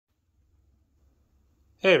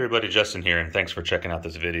Hey everybody, Justin here, and thanks for checking out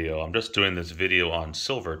this video. I'm just doing this video on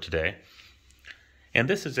silver today. And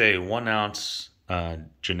this is a 1 ounce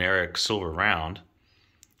generic silver round,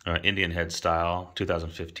 Indian head style,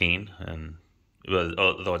 2015. And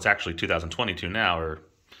although it's actually 2022 now, or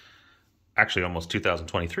actually almost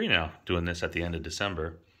 2023 now, doing this at the end of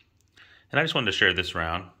December. And I just wanted to share this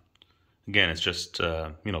round. Again, it's just,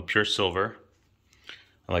 pure silver.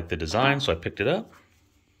 I like the design, so I picked it up.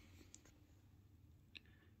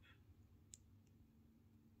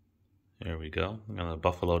 There we go. We got the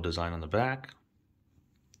buffalo design on the back.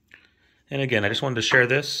 And again, I just wanted to share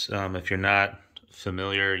this. If you're not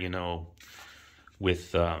familiar,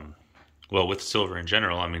 with with silver in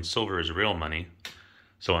general, I mean, silver is real money.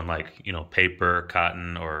 So unlike, paper,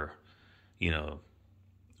 cotton, or,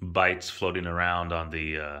 bytes floating around on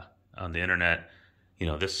the internet,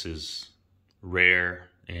 this is rare,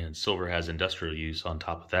 and silver has industrial use on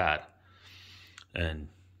top of that. And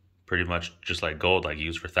pretty much just like gold, like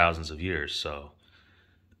used for thousands of years. So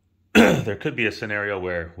there could be a scenario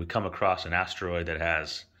where we come across an asteroid that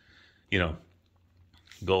has,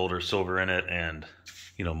 gold or silver in it, and,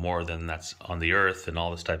 more than that's on the Earth and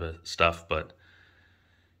all this type of stuff. But,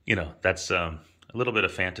 that's a little bit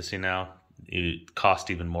of fantasy now. It costs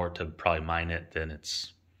even more to probably mine it than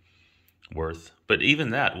it's worth. But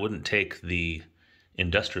even that wouldn't take the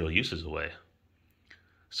industrial uses away.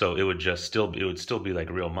 So it would still be like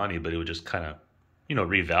real money, but it would just kind of,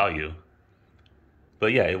 revalue.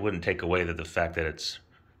 But yeah, it wouldn't take away the fact that it's,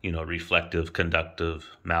 reflective, conductive,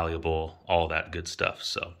 malleable, all that good stuff.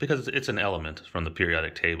 So because it's an element from the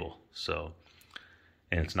periodic table. So,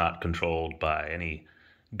 and it's not controlled by any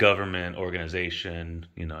government organization,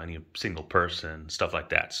 any single person, stuff like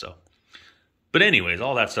that. So, but anyways,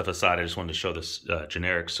 all that stuff aside, I just wanted to show this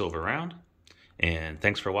generic silver round. And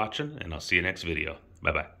thanks for watching, and I'll see you next video.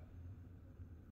 Bye-bye.